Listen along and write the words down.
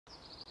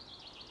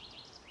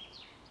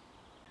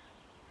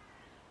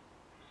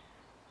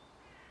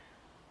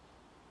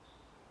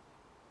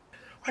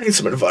I need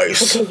some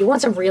advice. Okay, you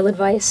want some real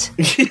advice?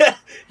 Yeah.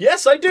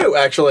 Yes, I do,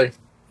 actually.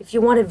 If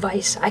you want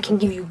advice, I can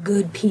give you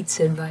good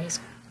pizza advice.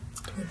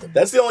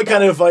 That's the only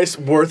kind of advice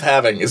worth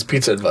having is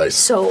pizza advice.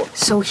 So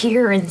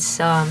here in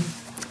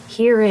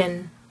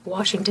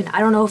Washington, I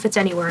don't know if it's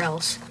anywhere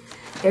else.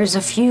 There's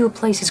a few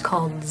places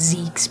called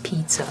Zeke's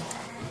Pizza.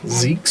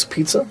 Zeke's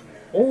Pizza?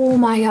 Oh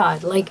my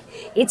god! Like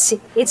it's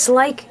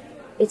like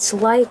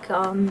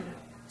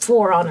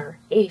For Honor.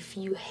 If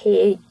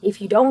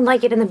you don't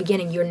like it in the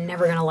beginning, you're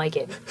never gonna like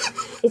it.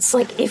 It's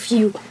like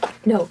you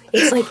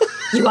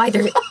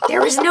either,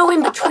 there is no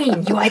in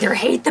between. You either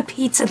hate the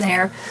pizza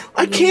there,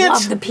 or you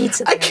love the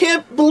pizza there. I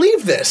can't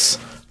believe this.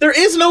 There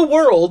is no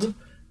world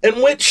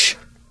in which,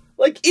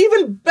 like,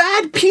 even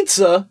bad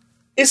pizza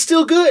is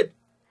still good.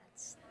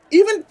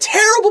 Even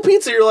terrible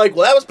pizza, you're like,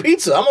 well, that was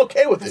pizza. I'm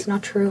okay with it. That's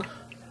not true.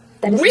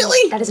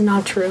 Really? That is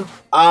not true.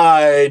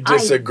 I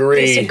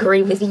disagree. I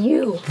disagree with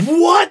you.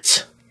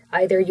 What?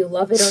 Either you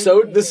love it or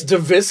you hate this it.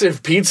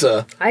 divisive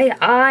pizza.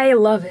 I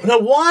love it. Now,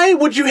 why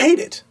would you hate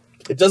it?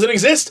 It doesn't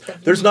exist.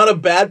 There's not a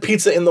bad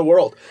pizza in the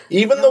world.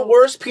 Even the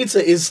worst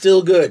pizza is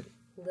still good.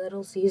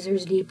 Little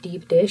Caesar's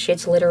deep dish.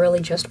 It's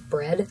literally just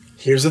bread.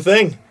 Here's the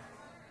thing.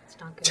 It's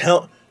not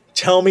good.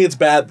 Tell me it's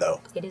bad,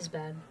 though. It is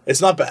bad. It's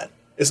not bad.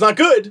 It's not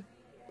good.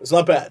 It's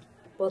not bad.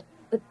 Well,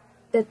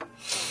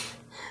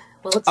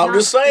 it's I'm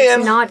just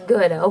saying. It's not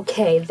good.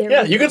 Okay.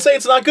 Yeah, you can say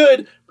it's not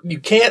good. You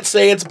can't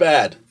say it's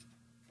bad.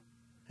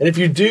 And if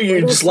you do,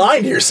 you're just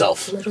lying to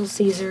yourself. Little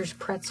Caesar's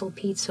pretzel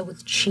pizza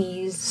with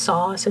cheese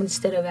sauce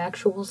instead of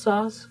actual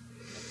sauce.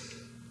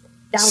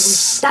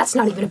 That's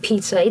not even a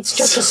pizza. It's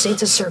just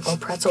it's a circle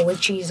pretzel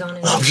with cheese on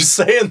it. I'm just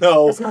saying,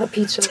 though. That's not a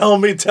pizza. Tell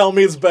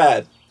me it's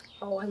bad.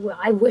 Oh,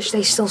 I wish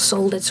they still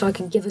sold it so I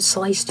could give a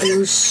slice to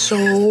you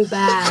so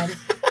bad.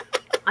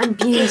 I'm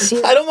being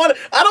serious. I don't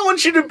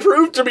want you to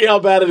prove to me how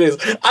bad it is.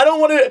 I don't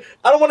want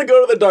to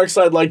go to the dark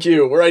side like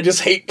you, where I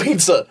just hate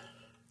pizza.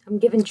 I'm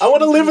giving. I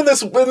want to live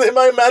in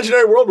my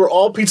imaginary world where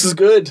all pizza's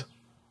good.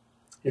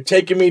 You're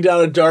taking me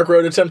down a dark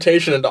road of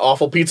temptation into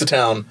awful pizza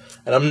town,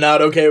 and I'm not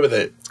okay with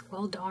it.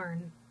 Well,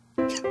 darn.